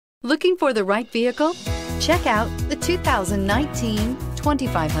Looking for the right vehicle? Check out the 2019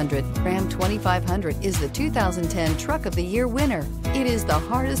 2500. Ram 2500 is the 2010 Truck of the Year winner. It is the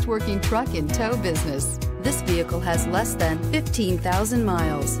hardest working truck in tow business. This vehicle has less than 15,000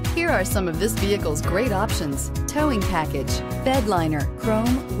 miles. Here are some of this vehicle's great options: towing package, bed liner,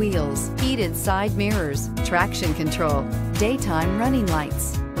 chrome wheels, heated side mirrors, traction control, daytime running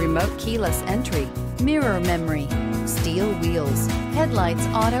lights, remote keyless entry, mirror memory, steel wheels, headlights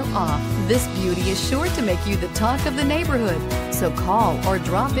auto off. This beauty is sure to make you the talk of the neighborhood. So call or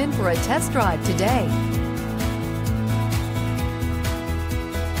drop in for a test drive today.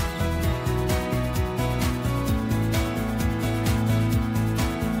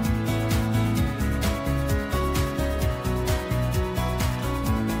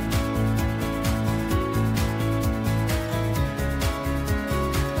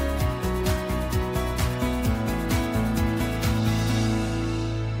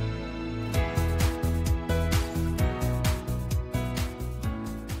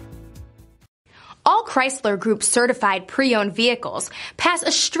 All Chrysler Group certified pre-owned vehicles pass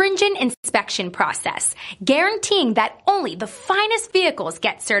a stringent inspection process, guaranteeing that only the finest vehicles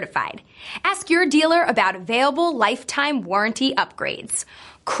get certified. Ask your dealer about available lifetime warranty upgrades.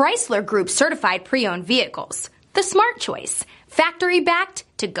 Chrysler Group certified pre-owned vehicles, the smart choice, factory backed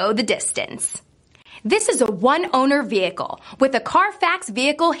to go the distance. This is a one-owner vehicle with a Carfax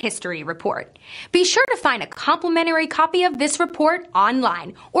Vehicle History Report. Be sure to find a complimentary copy of this report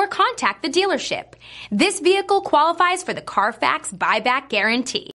online or contact the dealership. This vehicle qualifies for the Carfax Buyback Guarantee.